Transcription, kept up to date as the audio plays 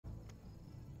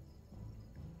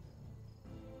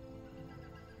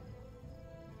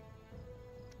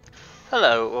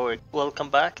Hello, or welcome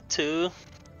back to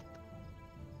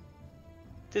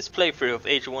this playthrough of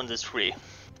Age of Wonders 3.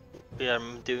 We are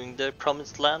doing the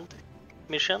Promised Land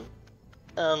mission,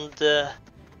 and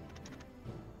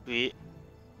we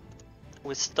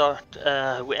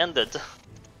ended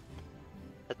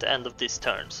at the end of this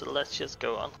turn. So let's just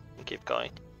go on and keep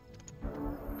going.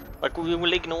 Like, we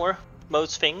will ignore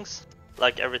most things,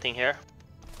 like everything here.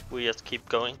 We just keep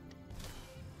going.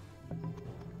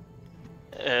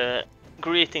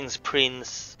 Greetings,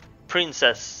 Princess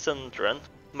Sundren.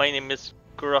 My name is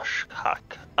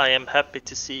Groshhak. I am happy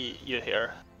to see you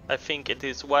here. I think it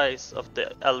is wise of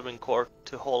the Elven court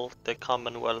to halt the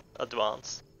Commonwealth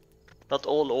advance. Not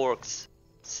all orcs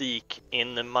seek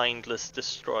in a mindless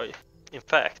destroy. In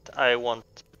fact, I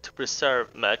want to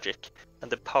preserve magic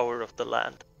and the power of the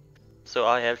land. So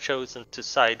I have chosen to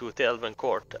side with the Elven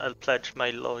court. I'll pledge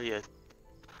my loyalty.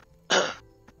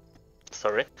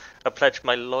 I pledge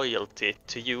my loyalty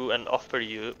to you and offer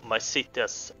you my city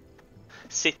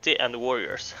and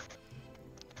warriors.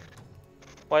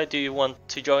 Why do you want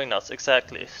to join us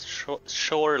exactly?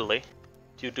 Surely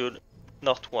you do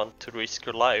not want to risk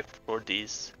your life for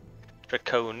these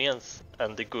draconians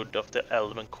and the good of the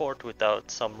Elven court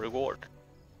without some reward.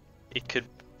 It could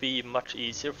be much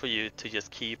easier for you to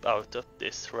just keep out of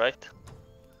this, right?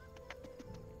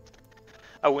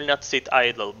 I will not sit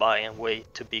idle by and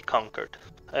wait to be conquered.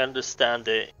 I understand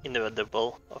the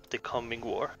inevitable of the coming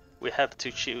war. We have to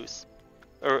choose.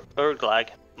 Urglag,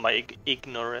 my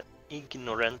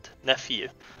ignorant nephew,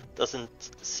 doesn't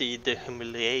see the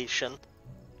humiliation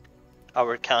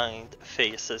our kind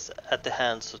faces at the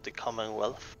hands of the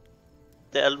Commonwealth.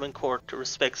 The Elven court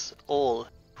respects all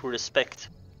who respect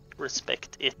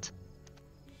it.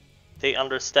 They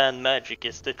understand magic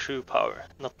is the true power,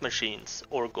 not machines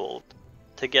or gold.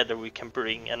 Together we can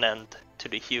bring an end to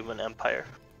the human empire.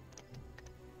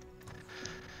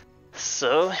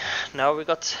 So, now we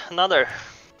got another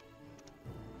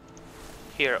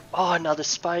here. Oh, another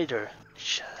spider.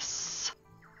 Yes.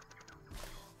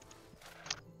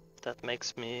 That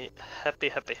makes me happy.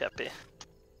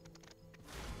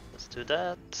 Let's do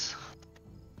that.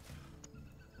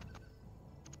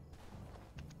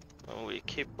 And we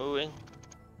keep moving.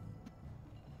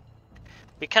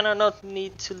 We don't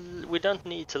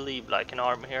need to leave like an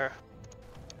army here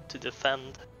to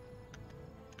defend.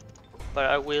 But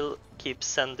I will keep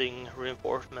sending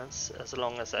reinforcements as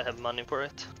long as I have money for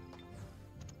it.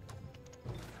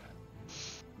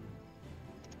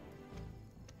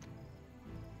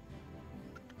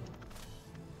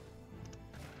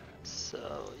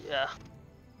 So yeah.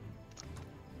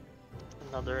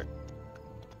 Another.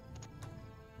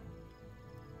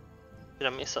 Did I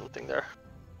miss something there?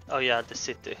 Oh yeah, the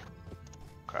city.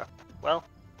 Crap. Well,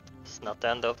 it's not the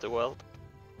end of the world.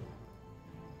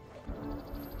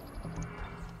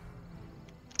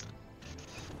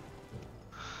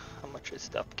 How much is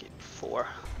the upkeep? 4.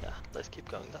 Yeah, let's keep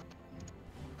going then.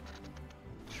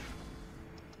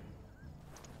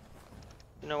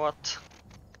 You know what?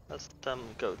 Let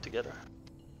them go together.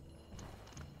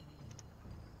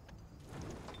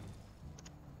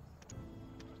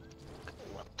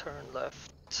 Okay, 1 turn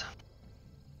left.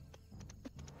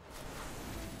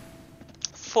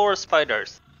 4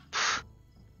 spiders.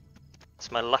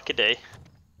 It's my lucky day.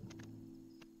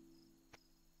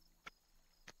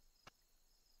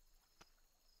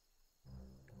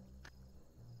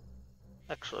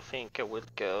 Actually, I think I will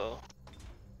go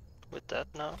with that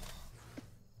now.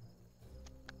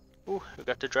 Ooh, we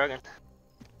got the dragon.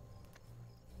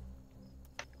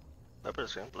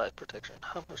 Weapons and blight protection.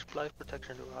 How much blight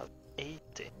protection do we have?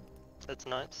 80. That's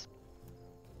nice.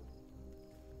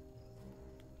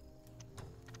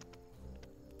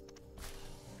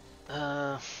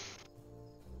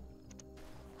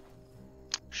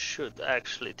 Should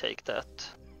actually take that.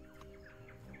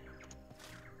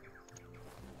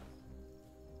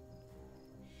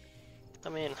 I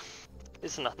mean,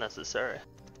 it's not necessary.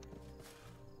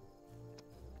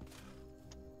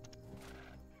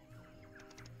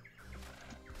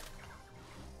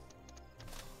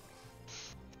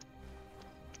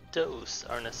 Those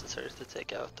are necessary to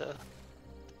take out though.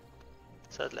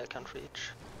 Sadly I can't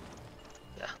reach.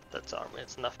 Yeah, that's army,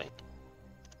 it's nothing.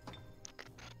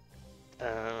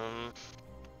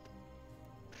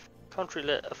 Can't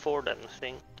really afford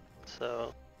anything,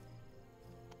 so...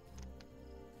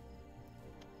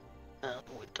 And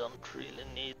we don't really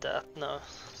need that now,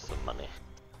 some money.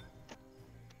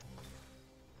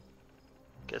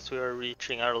 Guess we are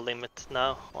reaching our limit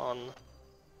now on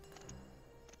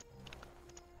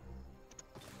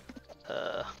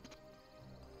how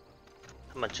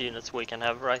much units we can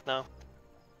have right now.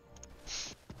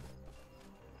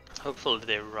 Hopefully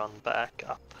they run back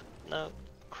up. No,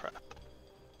 crap.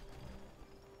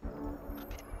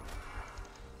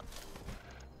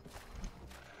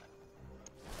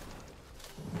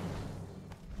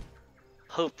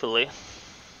 Hopefully,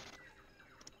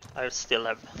 I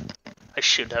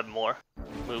should have more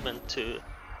movement to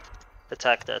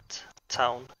attack that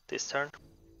town this turn.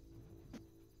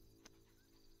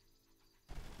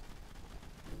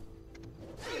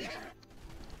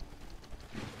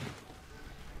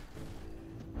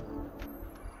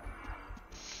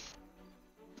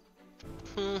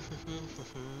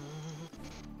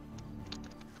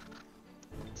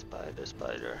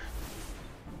 Spider.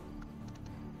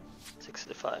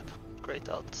 65. Great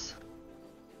odds.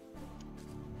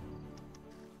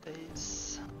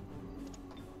 Base.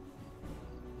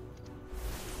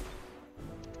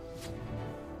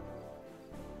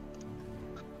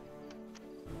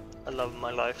 I love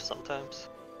my life sometimes.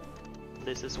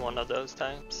 This is one of those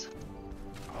times.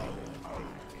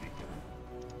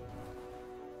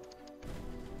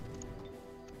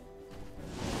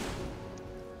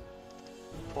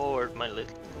 Forward, my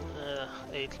little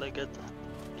eight-legged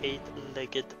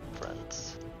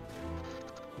friends.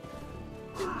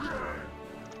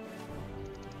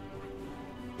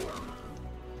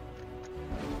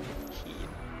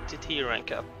 Did he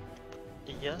rank up?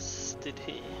 Yes. Did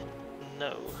he?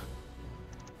 No.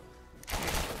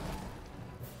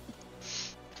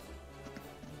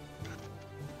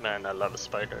 Man, I love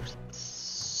spiders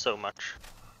so much.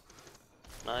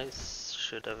 Nice.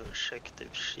 Should have checked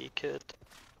if she could.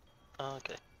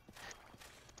 Okay.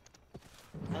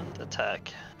 And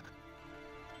attack.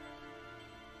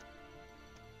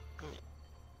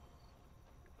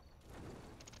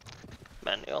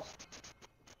 Manual.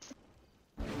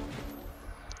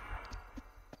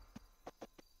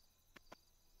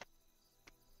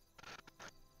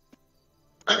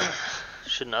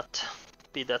 Should not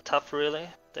be that tough, really.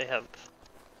 They have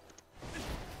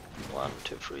 1,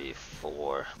 2, 3,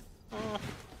 4.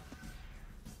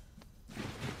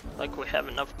 Like we have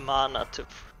enough mana to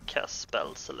cast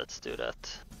spells, so let's do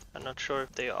that. I'm not sure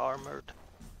if they are armored.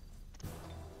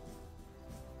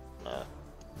 No.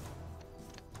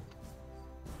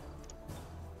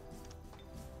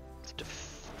 It's the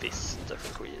fist, I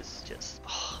think we use. Just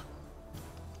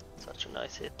such a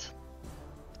nice hit.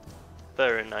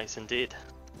 Very nice indeed.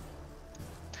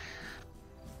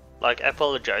 Like, I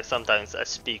apologize, sometimes I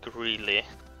speak really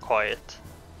quiet.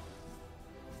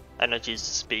 I'm not used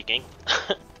to speaking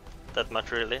that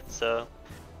much really, so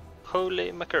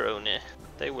holy macaroni,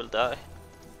 they will die.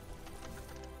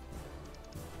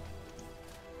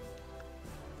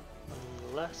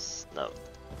 Unless, no,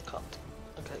 can't.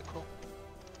 Okay, cool.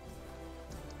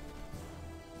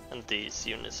 And these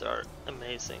units are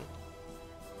amazing.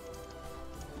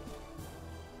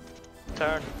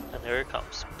 Turn, and here it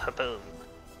comes. Paboom.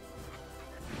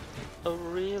 Oh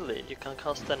really? You can't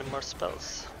cast any more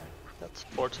spells? That's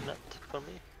fortunate for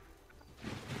me.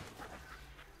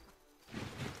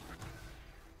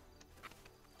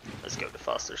 Let's go to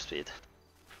faster speed.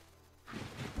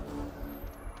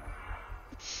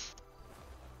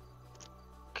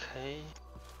 Okay.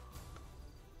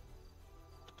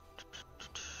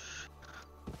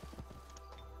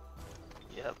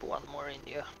 You have one more in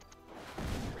you.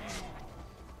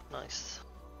 Nice.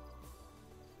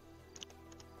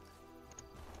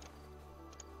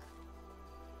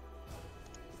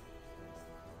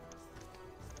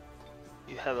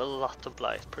 You have a lot of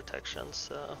light protection,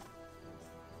 so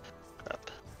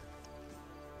crap.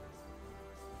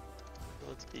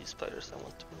 What's these spiders I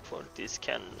want to move forward? These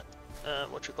can,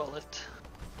 what you call it?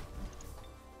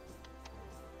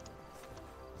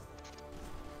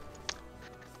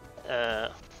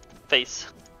 Face.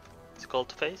 It's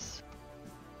called face.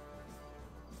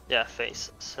 Yeah,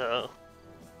 face. So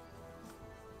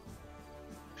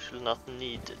should not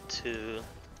need to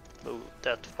move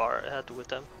that far ahead with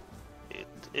them.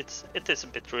 It is a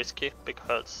bit risky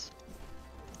because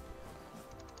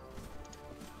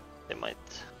they might,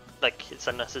 like, it's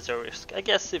a necessary risk. I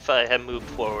guess if I have moved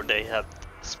forward, they have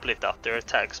split up their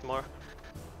attacks more.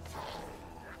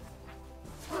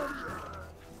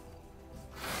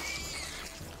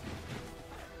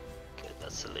 Okay,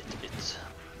 that's a little bit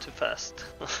too fast.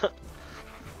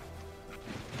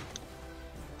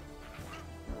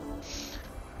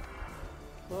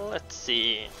 Let's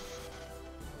see.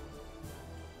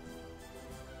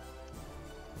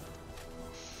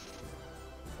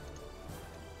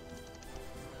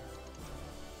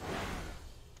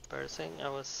 Embarrassing, I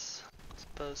was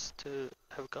supposed to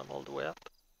have gone all the way up.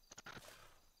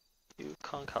 You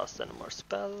can't cast any more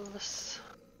spells.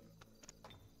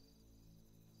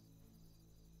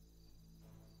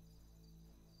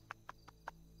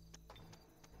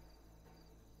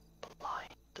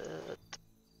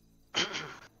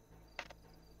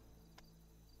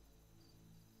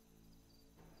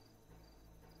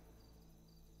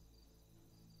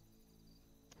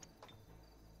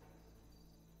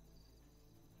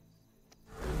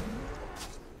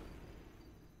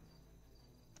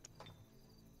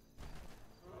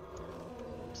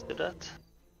 Let's do that.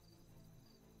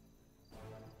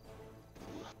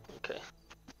 Okay.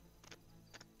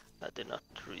 I did not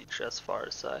reach as far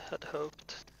as I had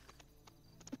hoped.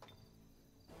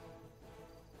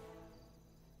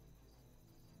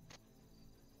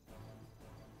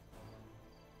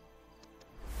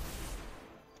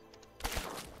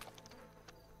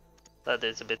 That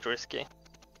is a bit risky.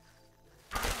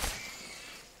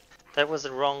 That was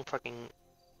the wrong fucking...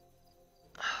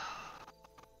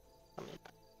 I mean...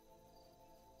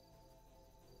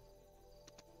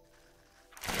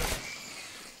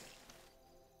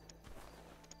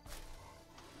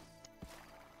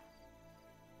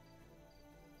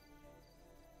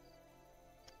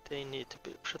 They need to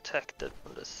be protected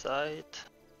from the side.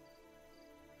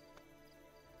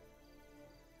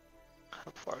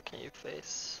 How far can you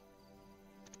face?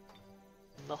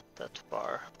 Not that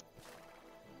far.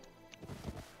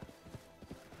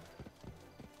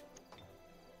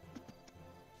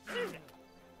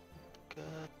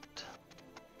 Good.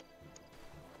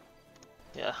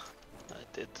 Yeah, I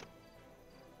did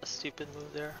a stupid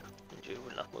move there, and you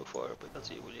will not move forward because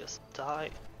you will just die.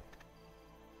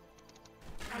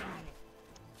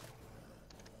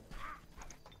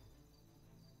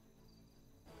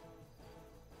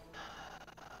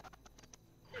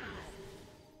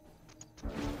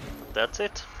 That's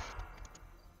it.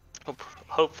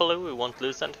 Hopefully we won't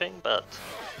lose anything, but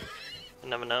you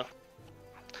never know.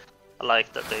 I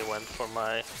like that they went for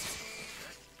my...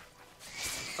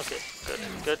 Okay, good,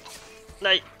 good.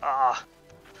 No! Ah!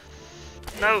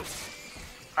 No!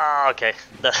 Ah, okay.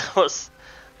 That was...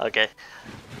 Okay.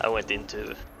 I went in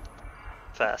too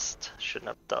fast. Shouldn't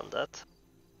have done that.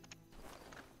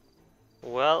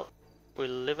 Well, we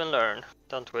live and learn,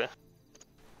 don't we?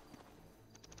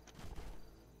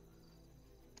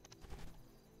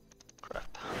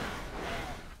 Crap.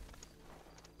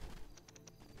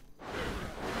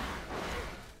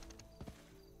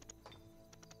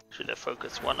 Should I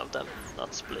focus one of them,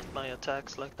 not split my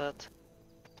attacks like that?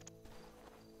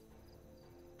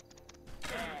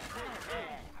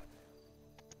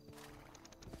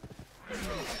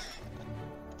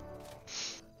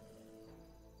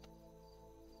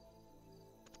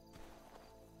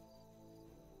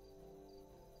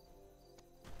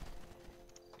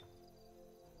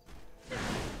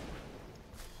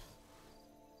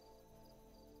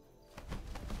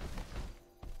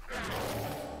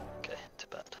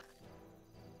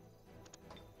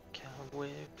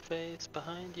 Face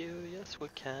behind you, yes we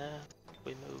can.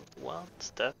 We move one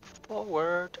step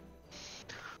forward.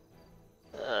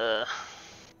 I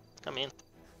mean,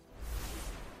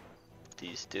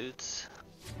 these dudes.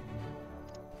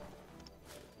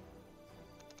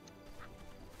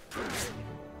 And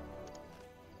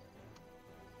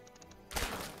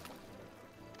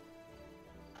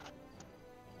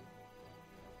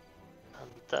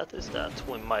that is that.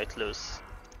 We might lose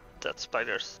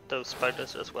those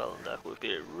spiders as well, and that would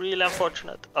be really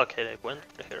unfortunate. Okay, they went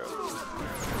for the hero.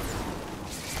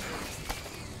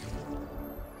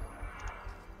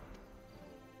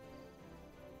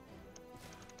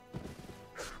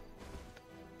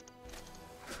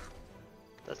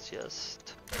 Let's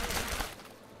just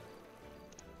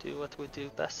do what we do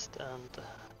best and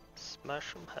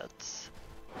smash some heads.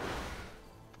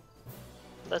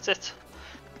 That's it.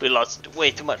 We lost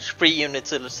way too much. 3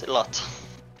 units is a lot.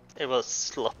 It was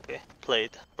sloppy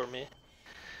played for me.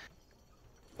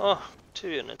 Oh, 2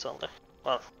 units only.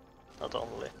 Well, not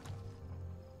only.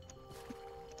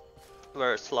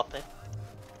 Very sloppy.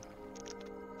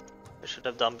 I should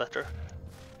have done better.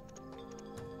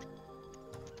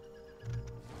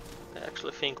 I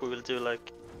actually think we will do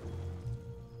like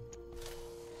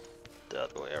the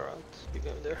other way around. You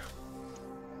go there.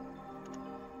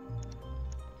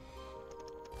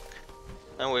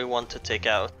 And we want to take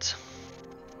out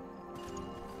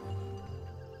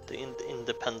the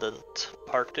independent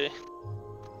party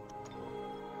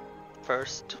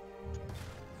first.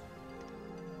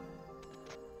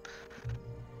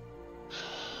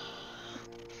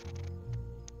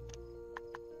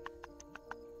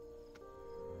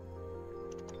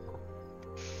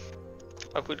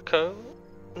 I would go.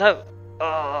 No!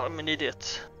 Oh, I'm an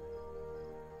idiot.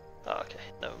 Oh, okay,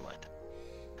 never mind.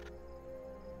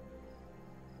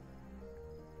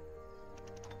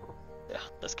 Yeah,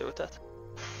 let's go with that.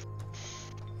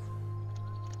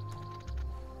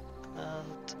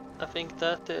 And I think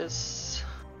that is...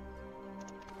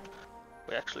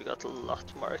 We actually got a lot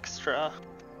more extra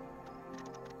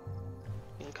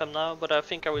income now, but I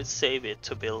think I will save it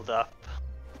to build up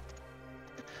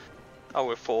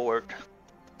our forward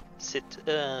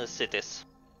cities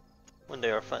when they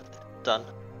are done.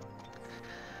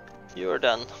 You're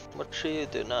done. What should you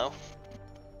do now?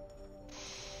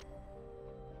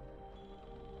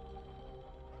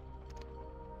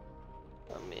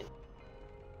 I mean,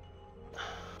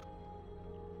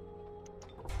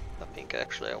 I think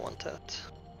actually I want that.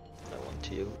 I want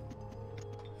you.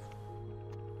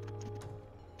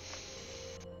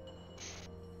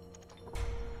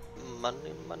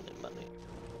 Money, money, money.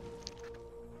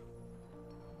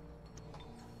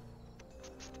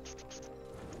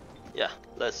 Yeah,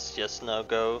 let's just now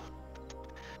go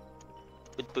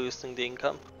with boosting the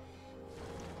income.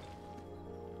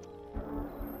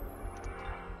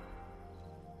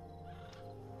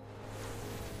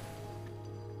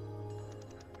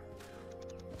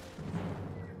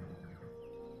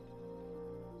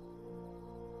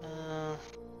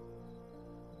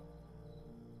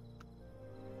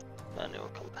 Manual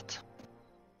combat.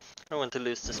 I want to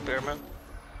lose the spearman.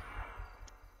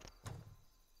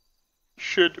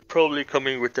 Should probably come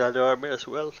in with the other army as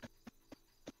well.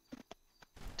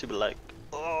 To be like,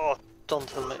 oh, don't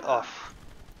tell me off.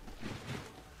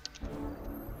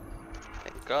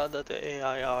 Thank God that the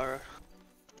AI are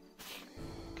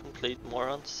complete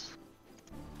morons.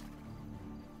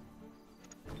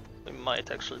 We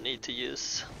might actually need to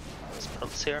use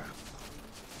spells here.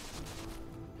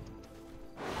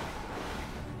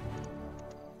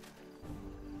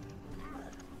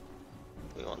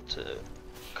 We want to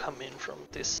come in from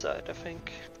this side, I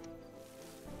think.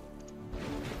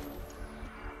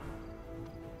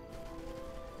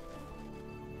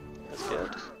 That's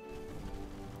good.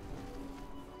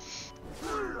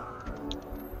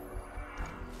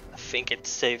 I think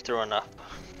it's safe to run up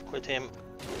with him.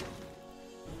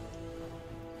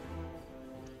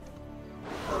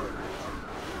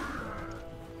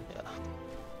 Yeah.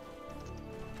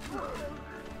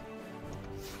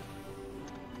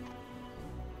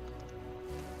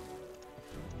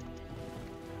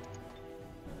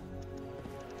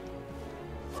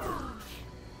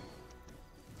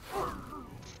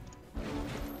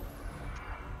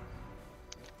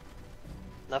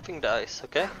 Nothing dies,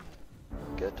 okay?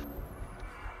 Good.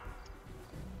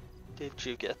 Did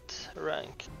you get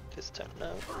rank this time?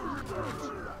 No.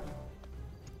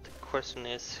 The question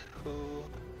is who...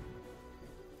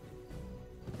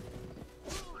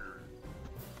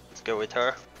 Let's go with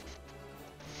her.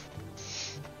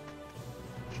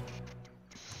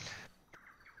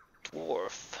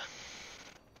 Dwarf.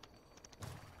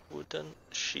 Wooden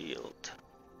shield.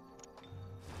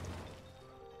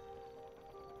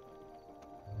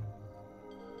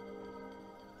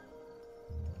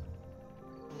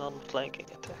 Non-flanking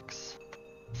attacks.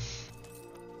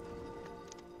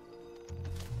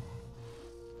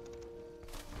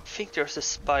 I think there's a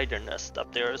spider nest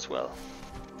up there as well.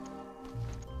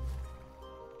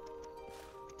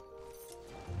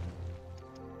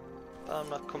 But I'm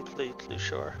not completely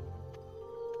sure.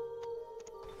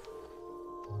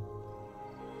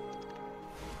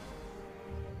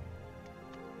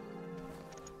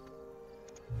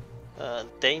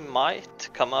 They might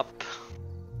come up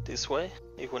this way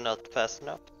if we're not fast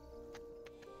enough,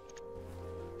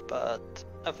 but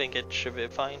I think it should be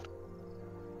fine.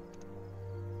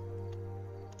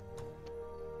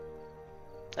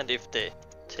 And if they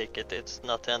take it, it's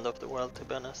not the end of the world, to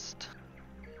be honest.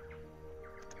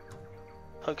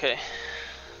 Okay.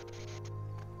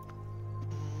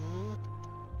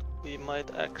 We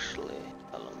might actually...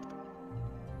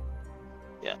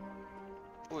 Yeah,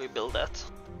 we build that.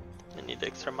 We need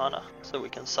extra mana so we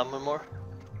can summon more.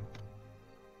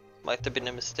 Might have been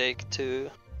a mistake to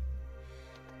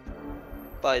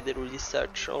buy the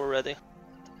research already.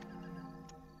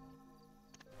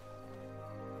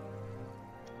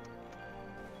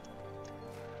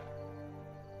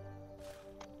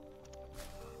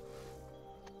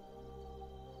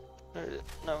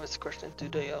 Now it's a question, do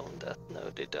they own that? No,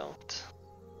 they don't.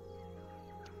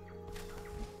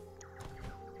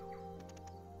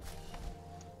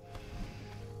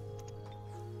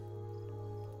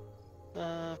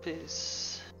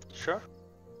 Please, sure.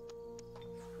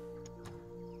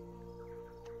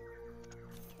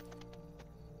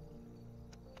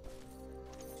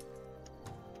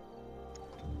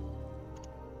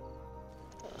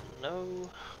 No,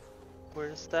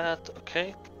 where's that?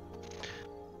 Okay.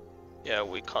 Yeah,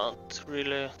 we can't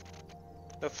really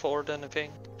afford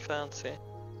anything fancy.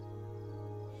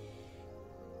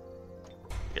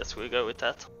 Guess we go with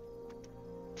that.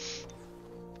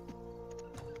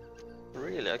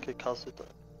 Really, I could cast it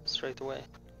straight away.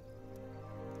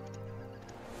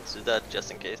 Let's do that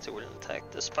just in case they wouldn't attack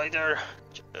the spider.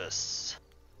 Yes.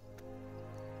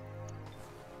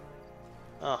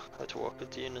 Ah, I have to walk with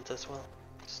the unit as well.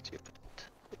 Stupid.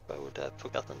 If I would have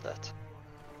forgotten that.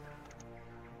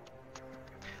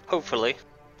 Hopefully.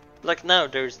 Like now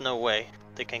there's no way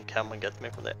they can come and get me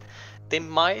from there. They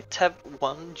might have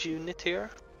one unit here.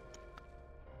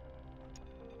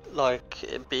 Like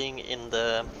being in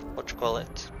the, what you call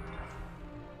it.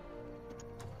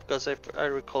 Because if I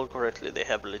recall correctly they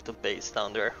have a little base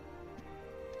down there.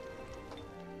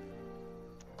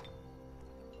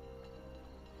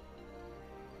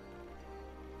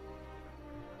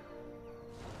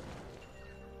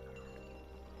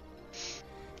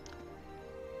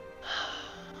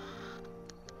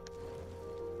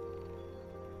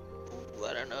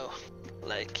 I don't know,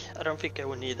 like, I don't think I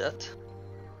would need that.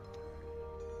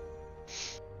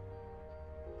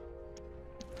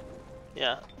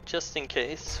 Yeah, just in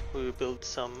case we will build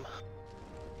some.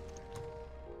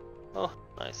 Oh,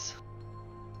 nice.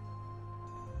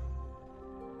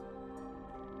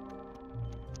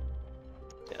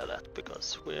 Yeah, that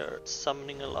because we are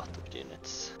summoning a lot of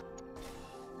units.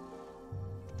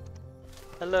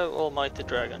 Hello, almighty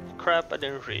dragon. Crap, I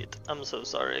didn't read. I'm so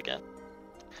sorry again.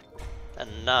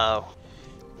 And now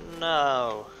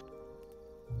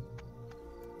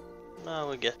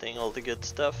we're getting all the good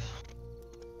stuff.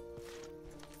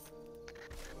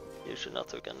 You should not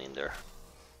have gone in there.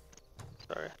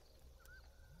 Sorry.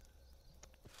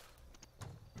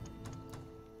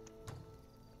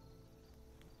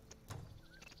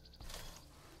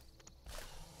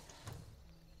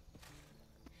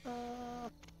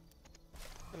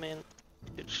 I mean,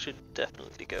 you should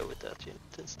definitely go with that unit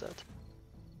instead.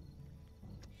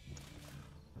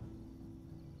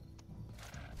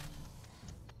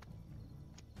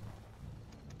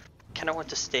 Kinda want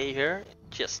to stay here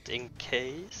just in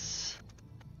case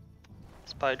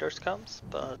spiders comes,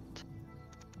 but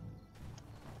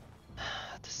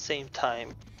at the same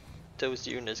time those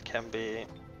units can be.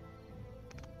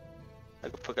 I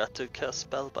forgot to cast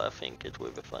spell, but I think it will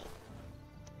be fine.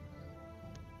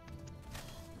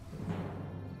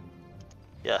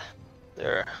 Yeah,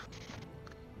 they're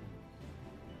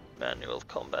manual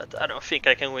combat. I don't think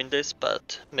I can win this,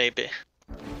 but maybe.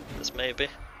 Just maybe.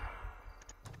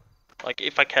 Like,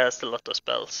 if I cast a lot of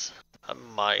spells, I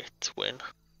might win.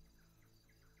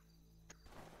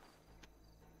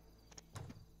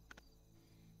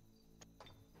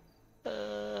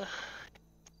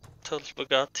 Totally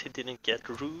forgot he didn't get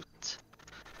root.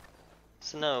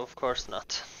 So no, of course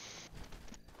not.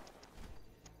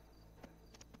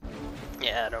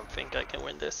 Yeah, I don't think I can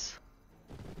win this.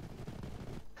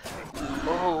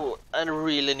 Oh, I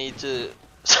really need to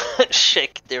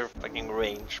check their fucking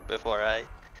range before I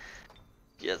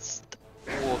just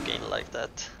walk in like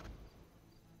that.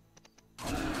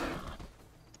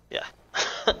 Yeah.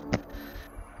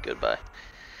 Goodbye.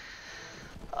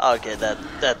 Okay,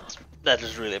 that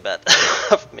is really bad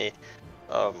of me.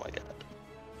 Oh my god.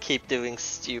 Keep doing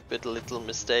stupid little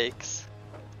mistakes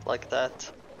like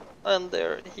that. And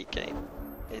there he came.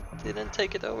 It didn't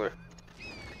take it over.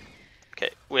 Okay,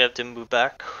 we have to move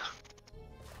back.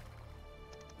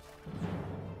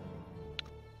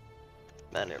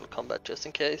 Manual combat just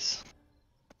in case.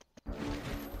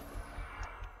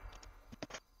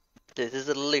 This is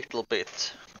a little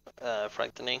bit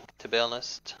frightening, to be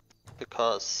honest,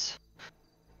 because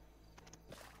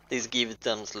this gives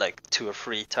them like 2 or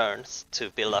 3 turns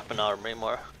to build up an army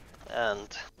more, and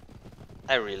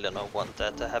I really don't want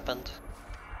that to happen.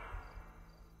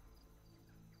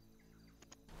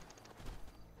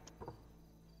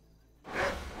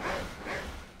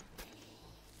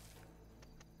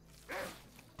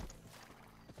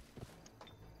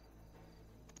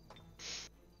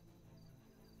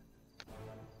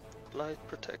 Light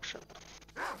protection.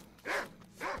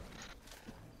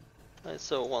 I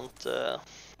so want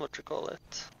what you call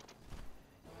it.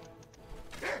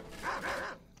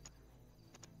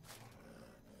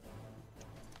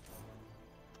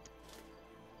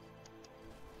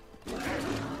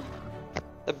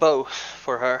 A bow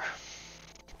for her.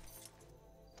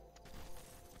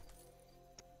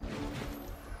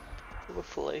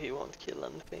 Hopefully he won't kill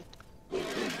anything.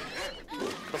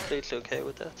 Completely okay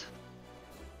with that.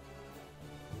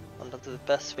 And that's the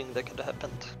best thing that could have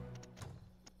happened.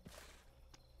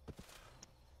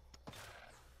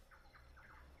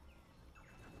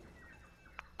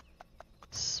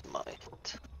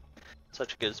 Smite.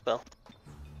 Such a good spell.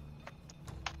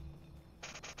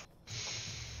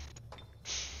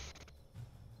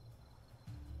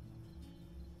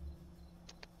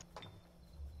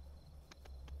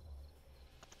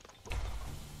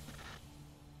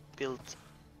 Build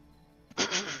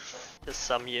just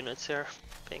some units here,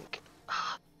 I think.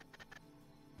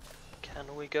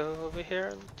 Can we go over here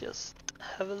and just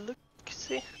have a look?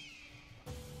 See?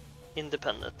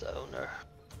 Independent owner.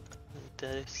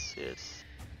 This is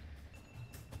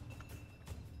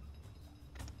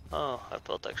Oh, I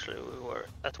thought actually we were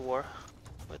at war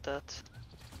with that.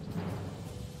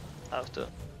 How to?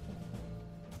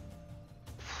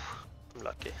 I'm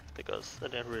lucky because I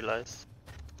didn't realize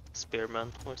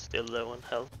Spearman was still low on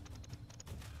health.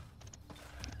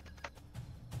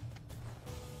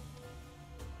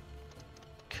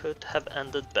 Could have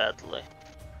ended badly.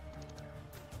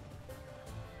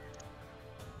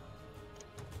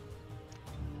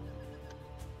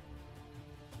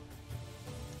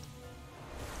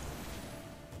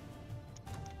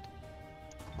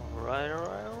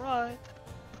 Alright.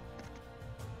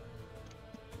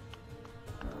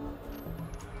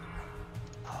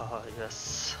 Oh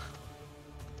yes.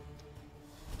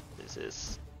 This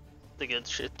is the good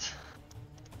shit.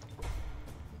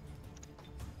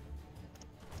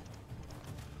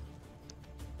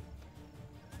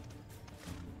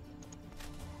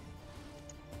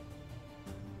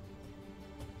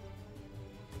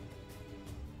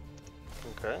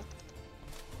 Okay.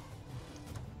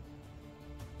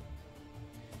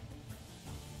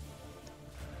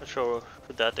 Not sure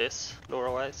who that is,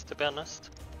 lore-wise, to be honest.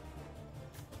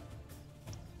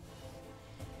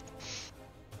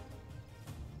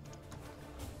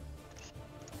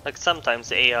 Like sometimes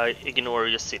the AI ignore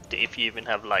your city if you even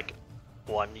have like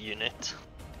one unit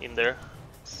in there,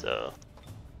 so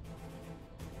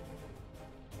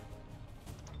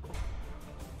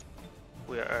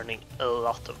we are earning a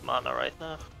lot of mana right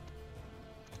now.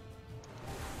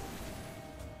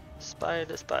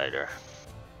 Spider.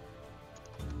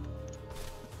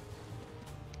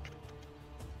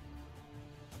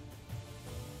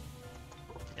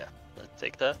 Yeah, let's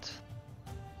take that.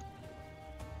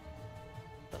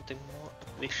 Something more.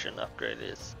 Vision upgrade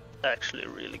is actually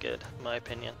really good, in my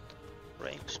opinion.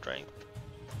 Range strength.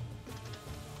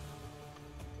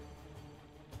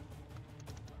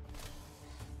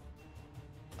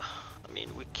 I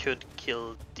mean, we could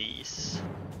kill these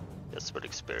just for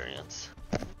experience.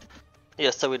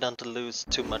 Yes, so we don't lose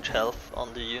too much health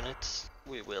on the units.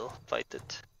 We will fight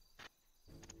it.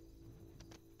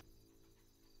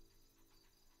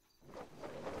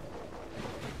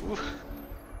 Ooh.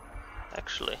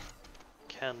 Actually,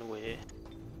 can we?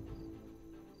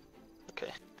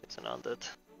 Okay, it's an undead.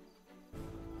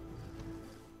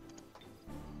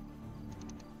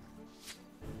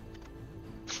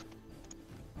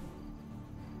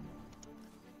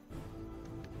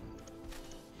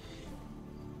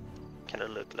 Kinda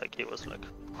looked like he was like,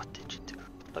 what did you do?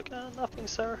 Like, nothing,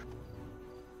 sir.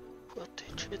 What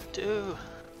did you do?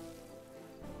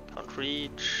 Can't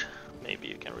reach. Maybe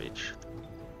you can reach.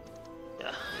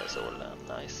 Yeah, that's all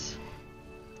nice.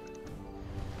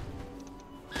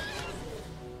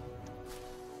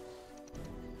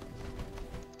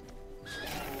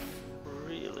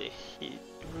 Really, he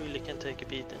really can take a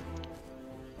beating.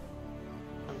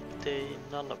 And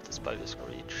none of the spiders can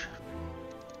reach.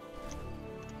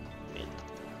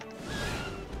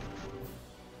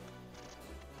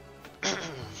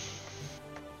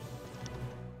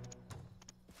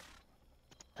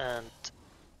 And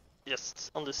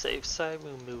just on the safe side,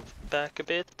 we'll move back a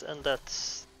bit, and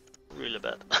that's really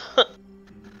bad.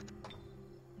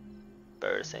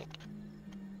 Embarrassing.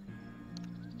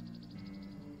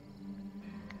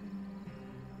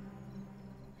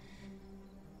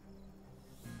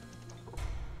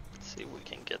 Let's see if we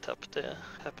can get up the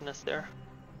happiness there.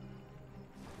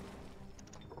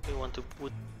 We want to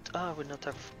would we not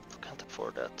have can't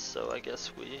afford that, so I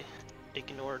guess we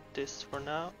ignore this for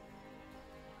now.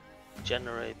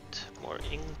 Generate more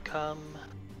income.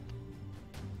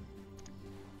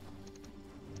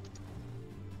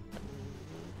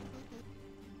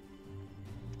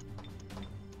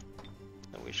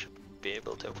 And we should be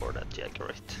able to afford that. Yeah,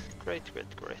 great.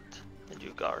 And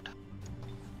you guard.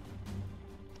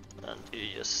 And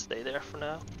you just stay there for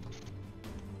now.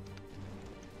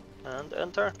 And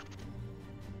enter.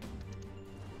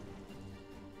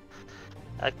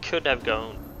 I could have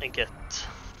gone and get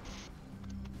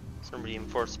some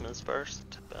reinforcements first,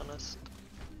 to be honest.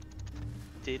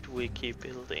 Did we keep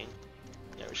building?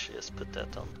 Yeah, we should just put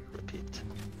that on repeat.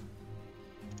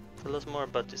 Tell us more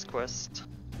about this quest.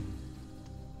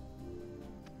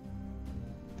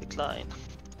 Decline.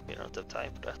 We don't have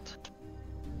time for that.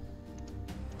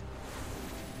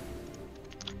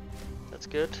 That's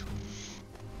good.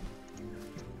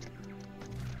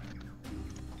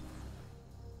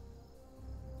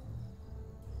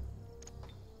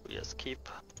 We just keep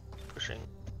pushing.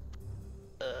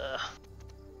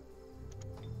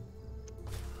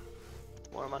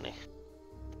 More money.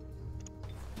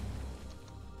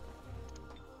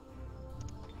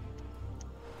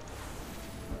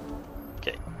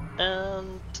 Okay,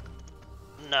 and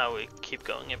now we keep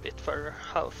going a bit further.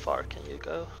 How far can you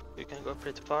go? You can go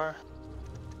pretty far.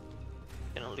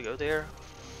 You can only go there.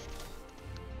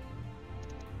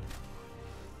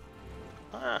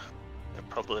 Ah, there are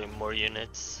probably more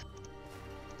units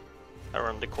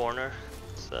around the corner,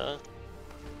 so...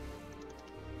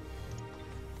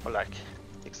 Or like,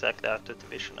 exactly after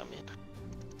division, I mean.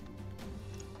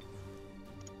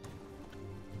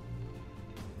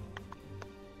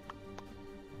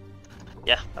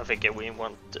 Yeah, I think we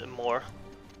want more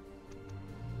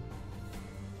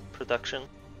production.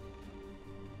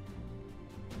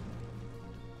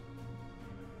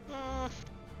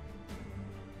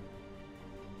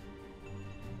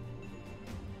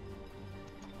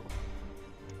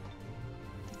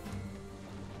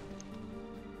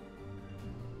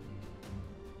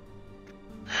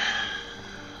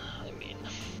 I mean...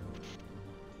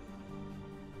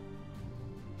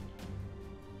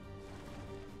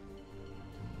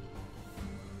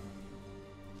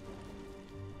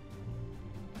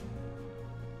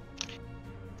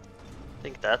 I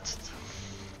think that's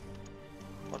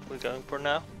what we're going for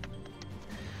now.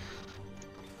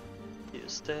 You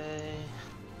stay,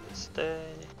 you stay.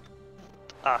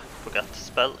 Ah, forgot to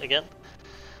spell again.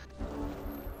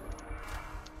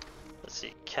 Let's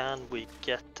see, can we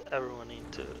get everyone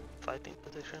into fighting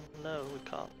position? No, we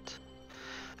can't.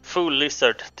 Fool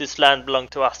lizard, this land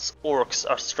belongs to us. Orcs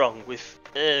are strong. We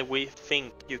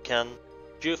think you can.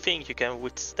 Do you think you can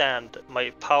withstand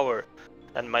my power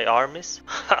and my armies?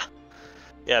 Ha!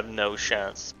 You have no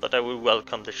chance, but I will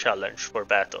welcome the challenge for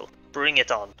battle. Bring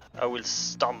it on. I will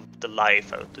stomp the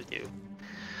life out of you.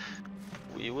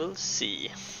 We will see.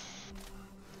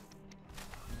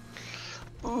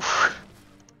 Oof.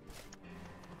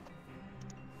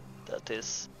 That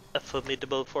is a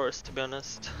formidable force, to be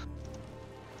honest.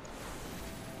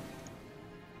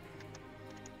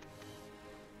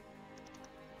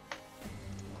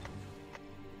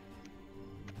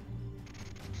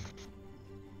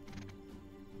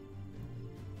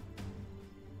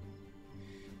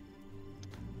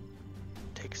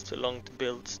 Takes too long to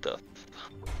build stuff.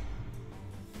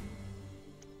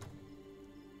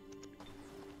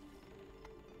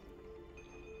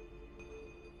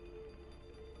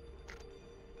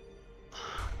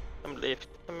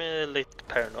 I'm a little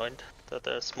paranoid that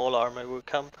a small army will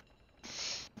come.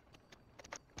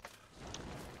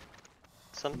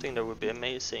 Something that would be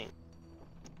amazing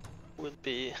would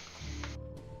be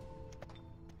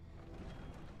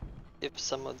if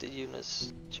some of the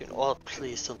units, you know, oh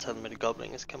please don't tell me the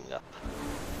goblin is coming up.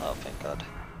 Oh thank god.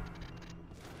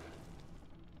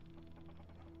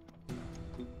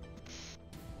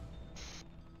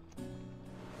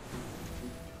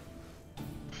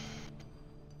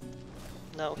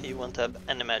 Now he won't have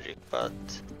any magic, but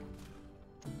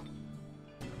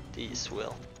these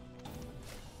will.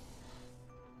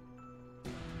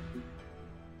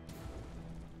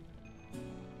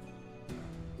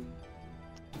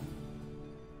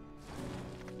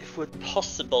 If it were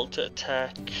possible to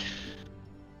attack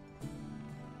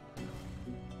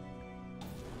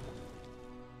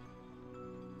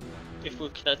if we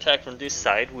can attack from this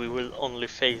side, we will only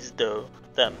face them.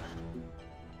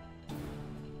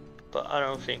 But I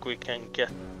don't think we can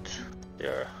get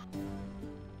there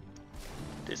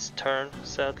this turn,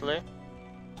 sadly.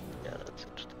 Yeah, that's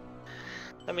interesting.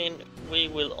 I mean, we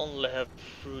will only have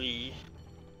 3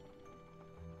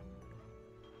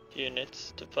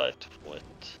 units to fight with.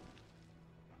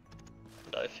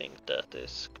 And I think that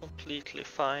is completely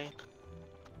fine.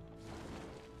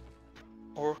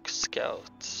 Orc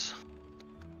scouts.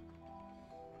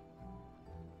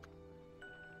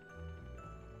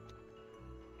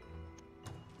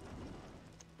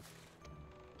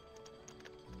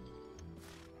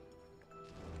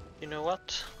 You know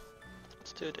what?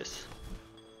 Let's do this.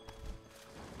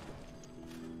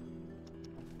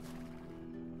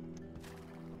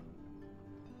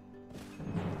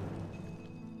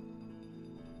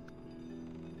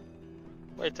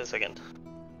 Wait a second.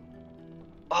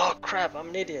 Oh crap, I'm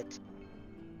an idiot.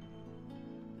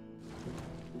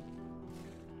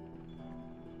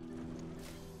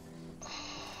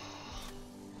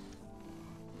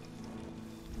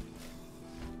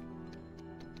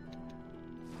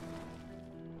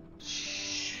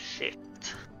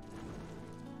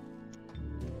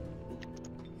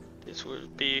 This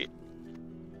would be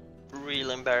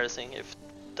real embarrassing if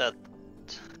that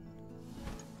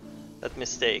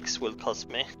mistakes will cost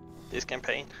me this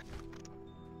campaign.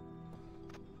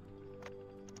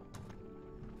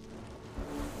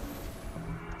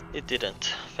 It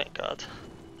didn't, thank god.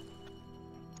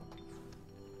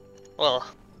 Well,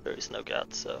 there is no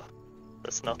god, so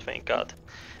let's not thank god.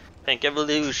 Thank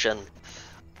evolution.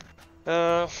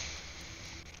 Well,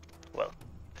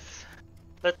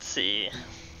 let's see.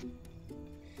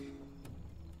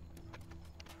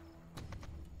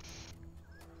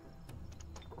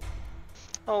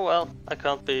 Oh well, I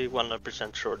can't be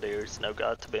 100% sure there is no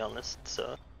god, to be honest,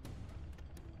 so...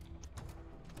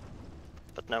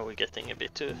 But now we're getting a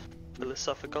bit too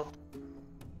philosophical.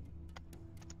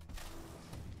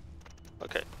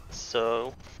 Okay,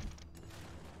 so...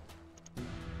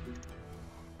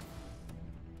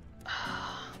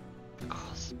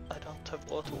 Because I don't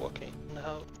have auto walking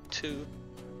now, 2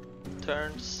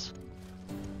 turns.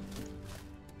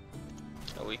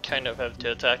 We kind of have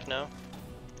to attack now.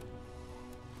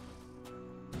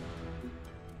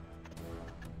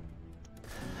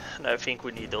 And I think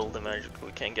we need all the magic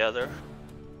we can gather.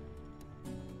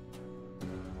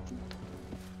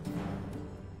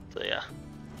 So yeah,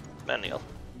 manual.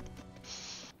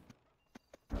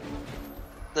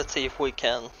 Let's see if we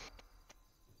can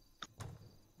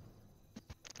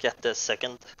get the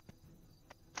second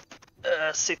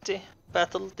city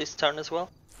battle this turn as well.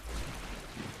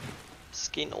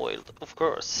 Skin oiled, of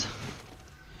course,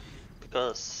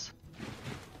 because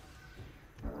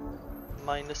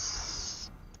minus...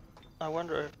 I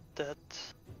wonder if that...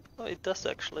 Oh, it does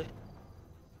actually.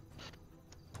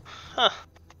 Huh.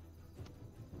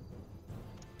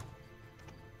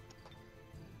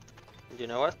 You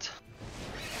know what?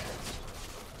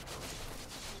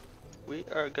 We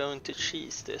are going to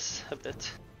cheese this a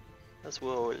bit, as we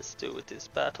always do with these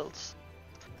battles.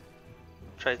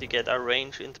 Try to get our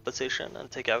range into position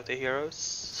and take out the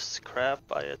heroes. Crap,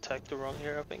 I attacked the wrong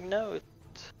hero. I think no, it...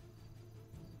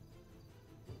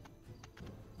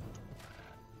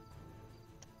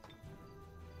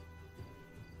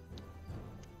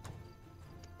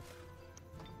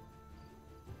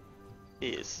 He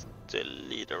is the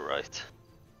leader, right?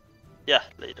 Yeah,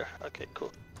 leader. Okay,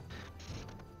 cool.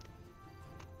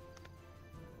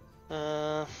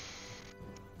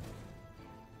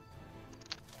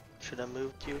 Should have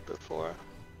moved you before?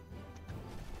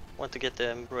 Want to get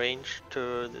them range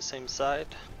to the same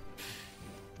side.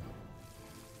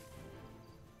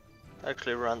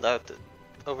 Actually run out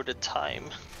over the time.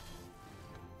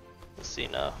 We'll see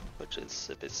now, which is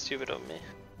a bit stupid of me.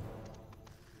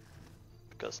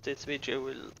 Because this video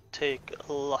will take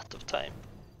a lot of time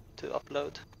to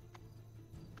upload.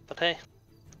 But hey.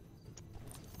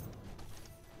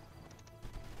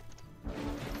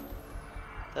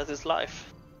 That is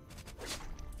life.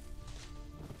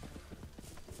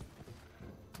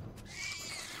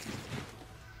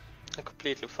 I'm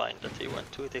completely fine that he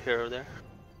went to the hero there.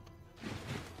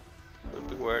 It would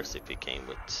be worse if he came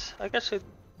with... I guess it...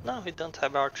 No, he don't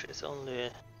have archers, only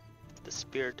the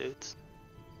spear dudes.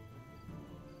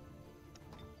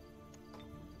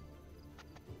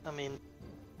 I mean,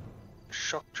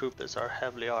 shock troopers are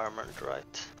heavily armored,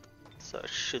 right? So I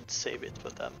should save it for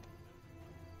them.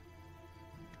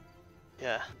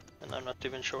 Yeah, and I'm not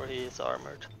even sure he is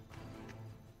armored.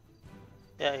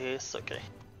 Yeah, he is, okay.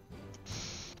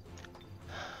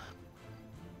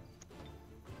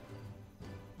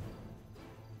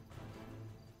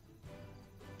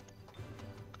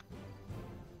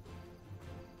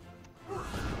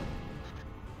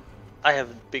 I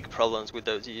have big problems with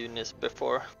those units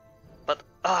before, but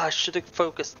I should have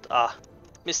focused.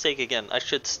 Mistake again. I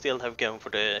should still have gone for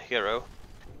the hero,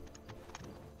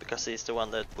 because he's the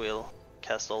one that will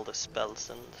cast all the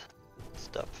spells and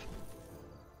stuff.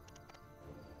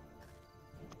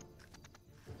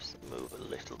 Just move a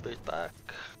little bit back.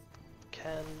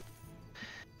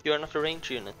 You're not a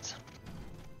range unit.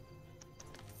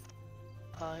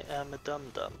 I am a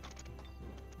dum-dum.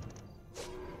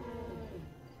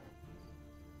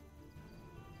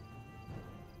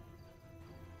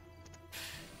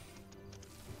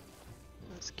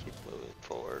 Let's keep moving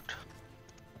forward.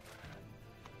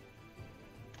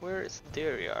 Where is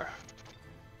Dariar?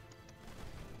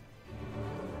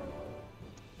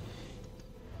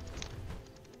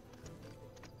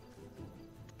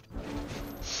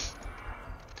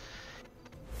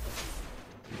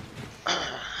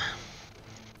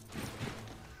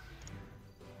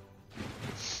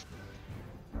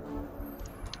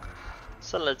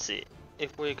 So let's see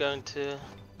if we're going to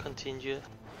continue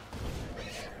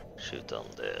shoot on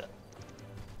the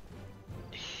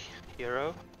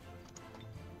hero.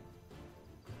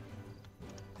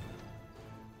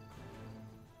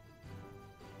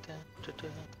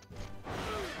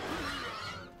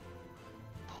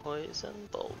 Poison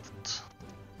bolt.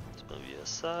 Let's move you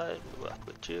aside, move up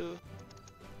with you.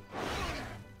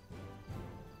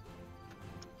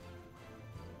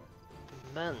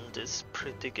 Mend is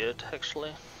pretty good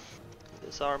actually,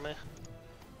 this army.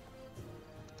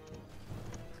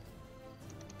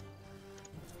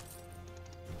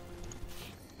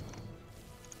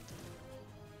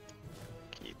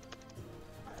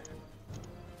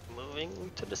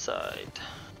 to the side.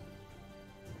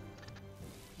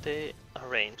 They are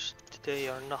ranged. They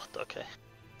are not, okay.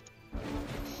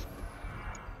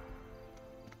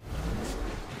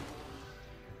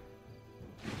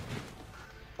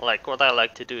 Like what I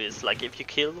like to do is like if you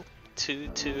kill three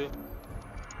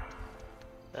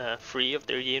of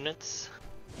their units,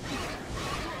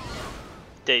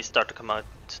 they start to come out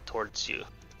towards you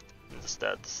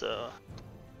instead, so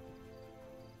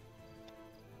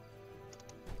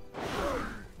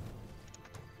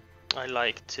I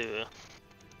like to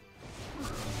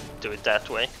do it that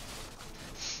way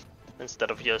instead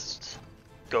of just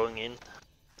going in,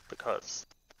 because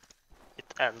it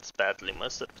ends badly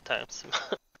most of the times.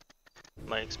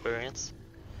 My experience.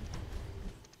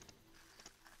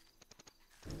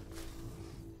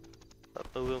 But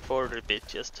moving forward a bit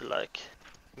just to like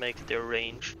make their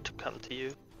range to come to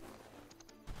you.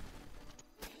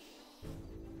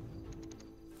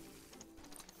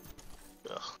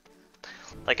 Ugh.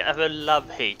 Like I have a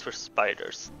love-hate for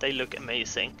spiders. They look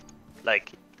amazing,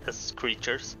 like as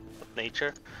creatures of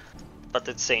nature, but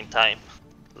at the same time,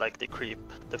 like they creep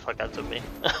the fuck out of me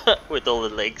with all the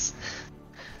legs.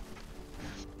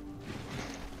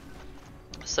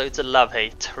 So it's a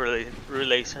love-hate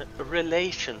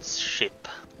relationship.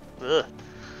 Ugh.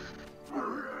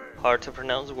 Hard to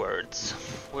pronounce words.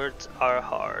 Words are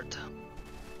hard.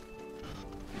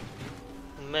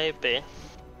 Maybe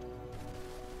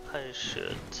I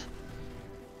should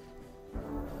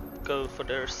go for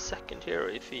their second hero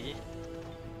if he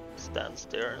stands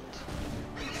there and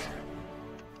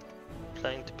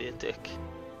playing to be a dick.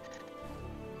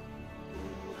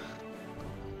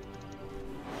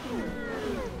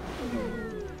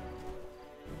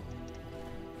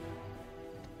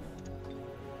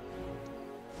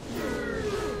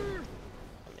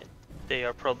 They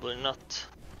are probably not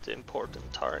the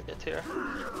important target here.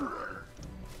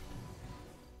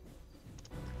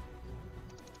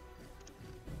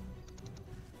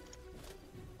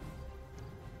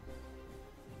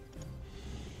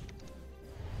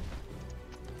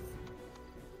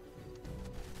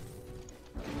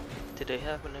 Do they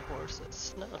have any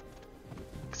horses? No.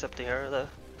 Except the hero though.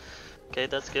 Okay,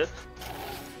 that's good.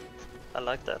 I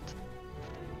like that.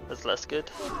 That's less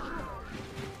good.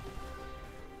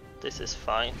 This is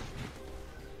fine.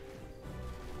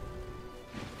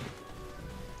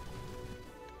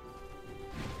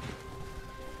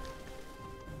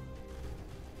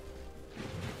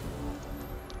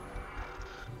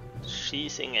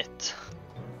 Cheesing it.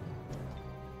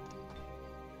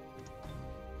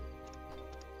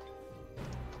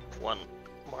 One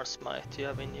more smite you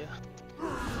have in you.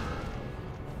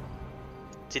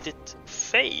 Did it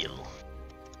fail?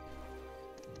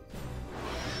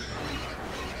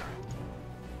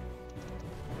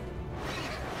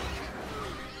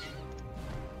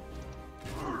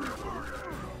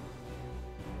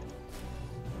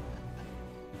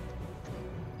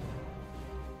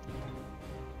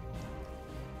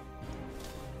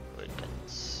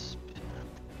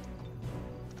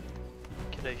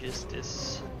 Could have used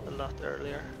this a lot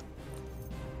earlier.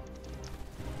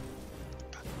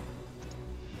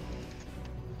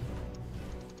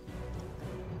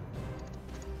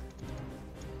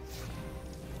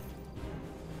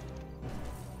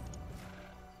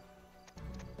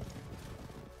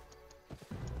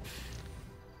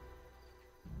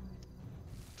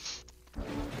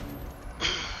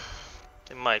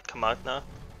 They might come out now.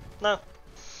 No.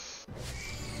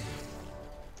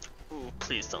 Ooh,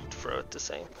 please don't throw it the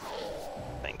same.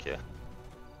 Thank you.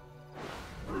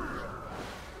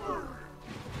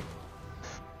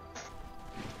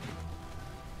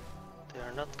 They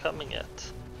are not coming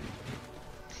yet.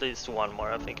 At least one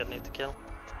more I think I need to kill.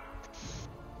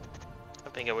 I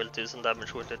think I will do some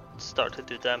damage with it, start to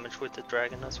do damage with the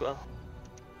dragon as well.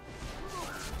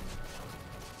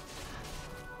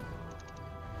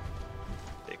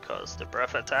 Because the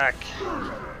breath attack.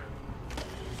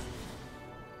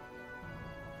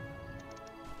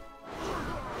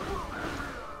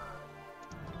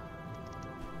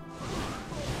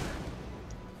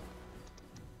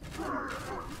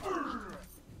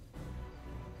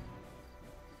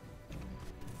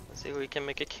 Let's see if we can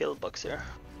make a kill box here.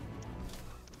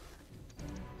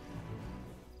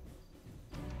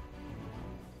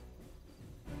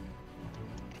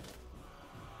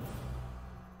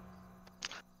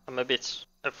 I'm a bit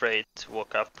afraid to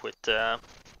walk up with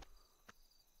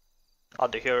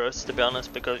other heroes, to be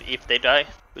honest, because if they die,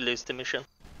 we lose the mission.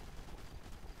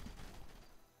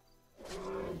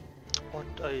 What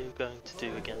are you going to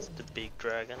do against the big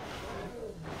dragon?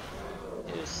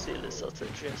 You silly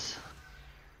sausages.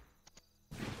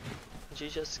 You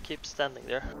just keep standing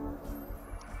there.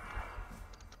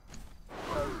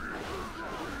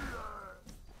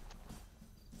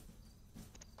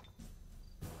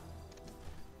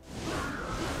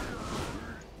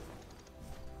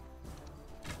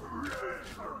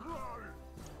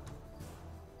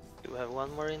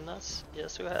 one more in us?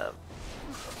 Yes, we have.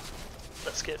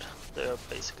 That's good. They are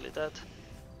basically dead.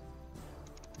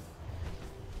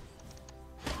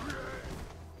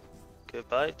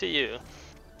 Goodbye to you.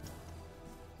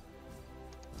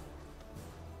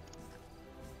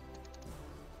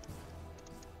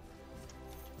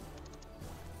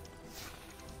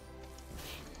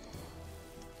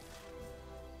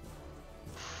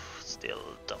 Still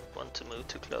don't want to move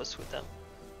too close with them.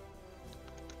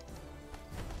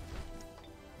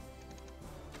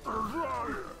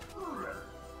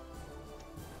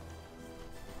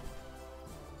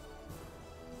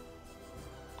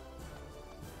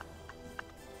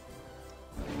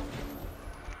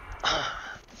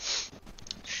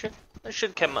 They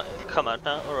should come out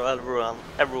now, or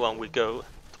everyone will go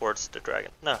towards the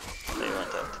dragon. No, they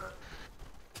went out.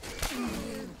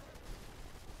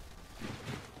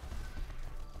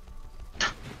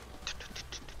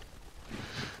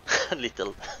 A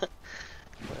little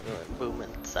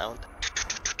movement sound.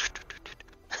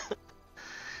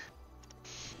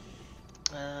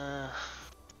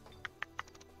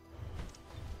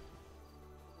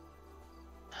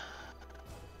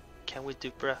 Can we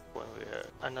do breath when we're...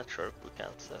 I'm not sure if we can,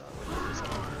 so I will do this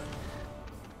game.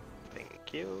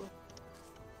 Thank you.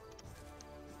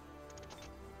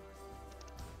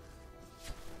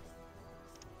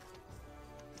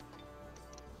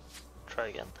 Try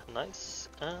again. Nice.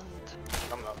 And...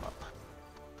 nom nom nom.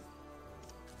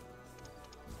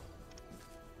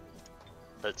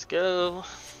 Let's go.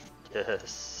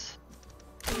 Yes.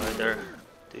 Right there.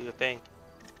 Do your thing.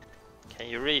 Can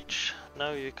you reach?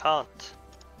 No, you can't.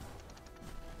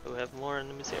 We have more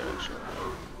enemies here actually.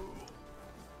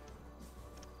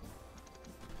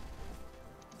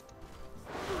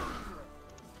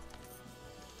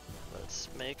 Let's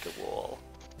make a wall.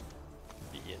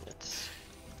 Units.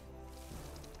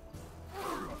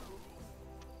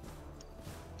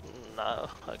 Now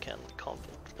I can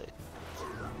confidently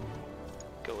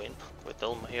go in with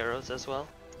all my heroes as well.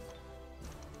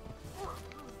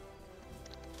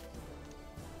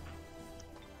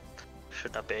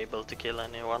 Should not be able to kill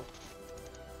anyone.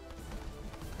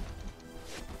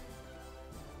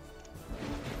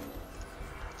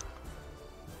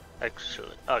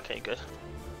 Actually, okay, good.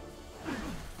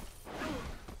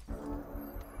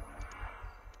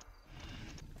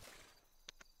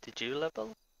 Did you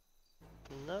level?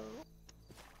 No.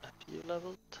 Have you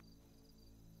leveled?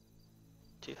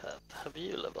 Do you have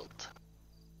you leveled?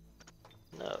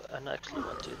 No, and I actually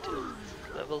want you to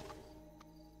level.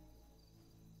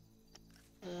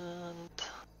 And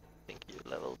I think you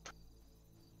leveled.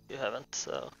 You haven't,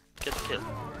 so get a kill.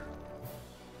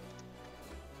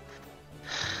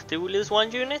 Do we lose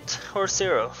 1 unit or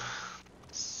 0?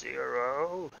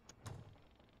 0.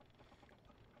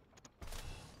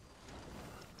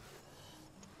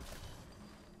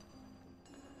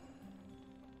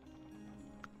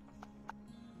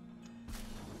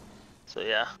 So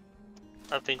yeah,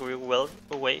 I think we will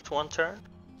wait 1 turn.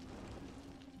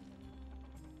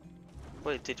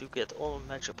 Wait, did you get all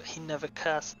magic? He never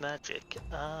cast magic.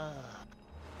 Ah.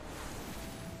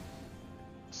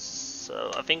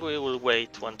 So I think we will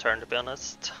wait 1 turn to be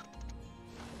honest.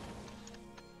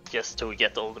 Just to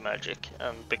get all the magic,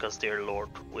 and because their lord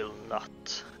will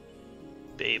not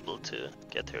be able to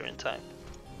get here in time.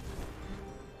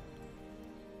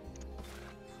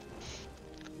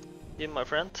 You, my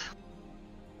friend,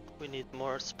 we need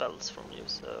more spells from you,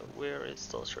 so where is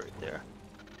those right there?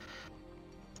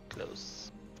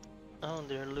 Close. Oh,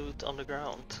 their loot on the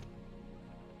ground.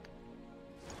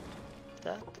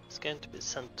 That is going to be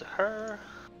sent to her.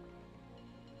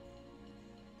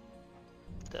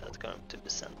 That's going to be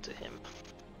sent to him.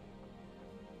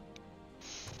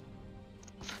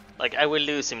 Like, I will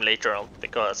lose him later on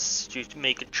because you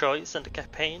make a choice in the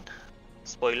campaign.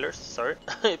 Spoilers, sorry,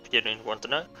 if you didn't want to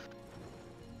know.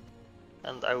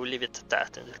 And I will leave it at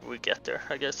that until we get there,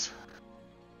 I guess.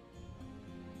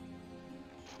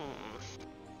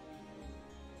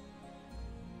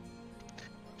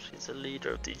 She's a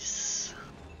leader of these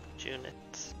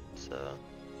units, so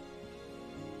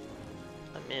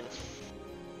I mean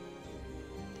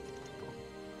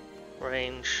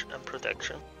range and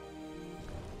protection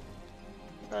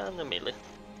and a melee.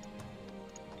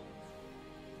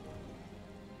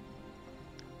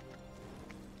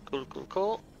 Cool, cool,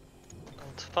 cool.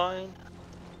 That's fine.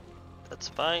 That's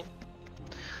fine.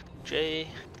 J,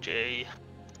 J,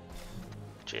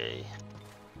 J,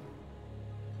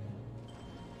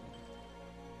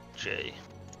 J.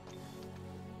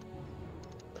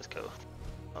 Let's go.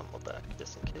 One more back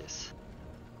just in case.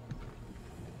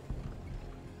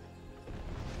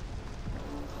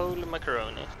 Holy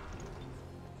macaroni.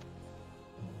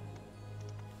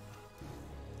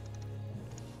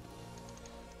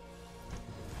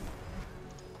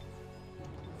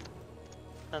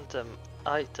 And the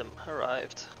item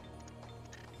arrived.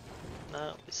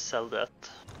 Now we sell that.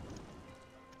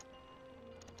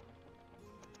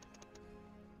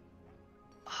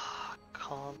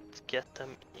 Can't get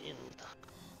them in.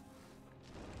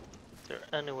 Is there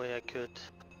any way I could?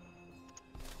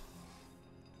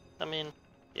 I mean,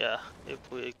 yeah, if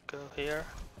we go here.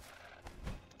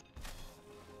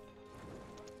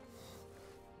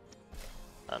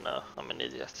 I know, I'm an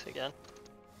idiot again.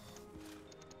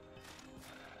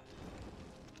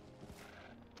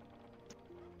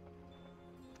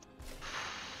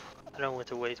 I don't want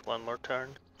to wait one more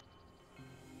turn.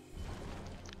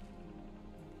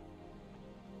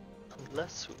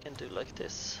 Unless we can do like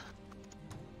this.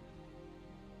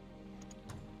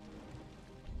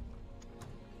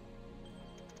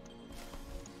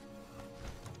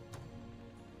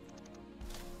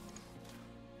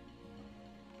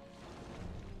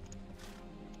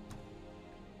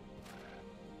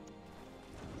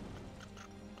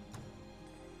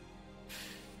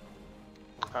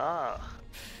 Ah,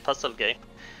 puzzle game.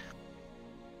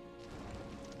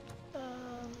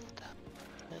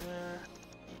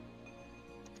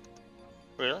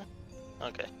 Really?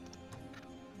 Okay.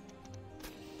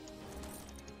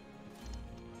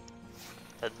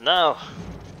 And now,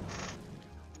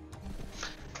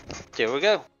 there we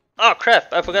go. Oh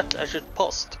crap! I forgot. I should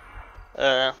post.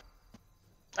 I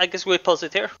guess we pause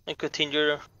it here and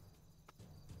continue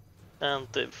and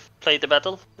play the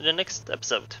battle in the next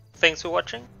episode. Thanks for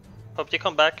watching. Hope you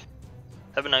come back.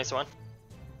 Have a nice one.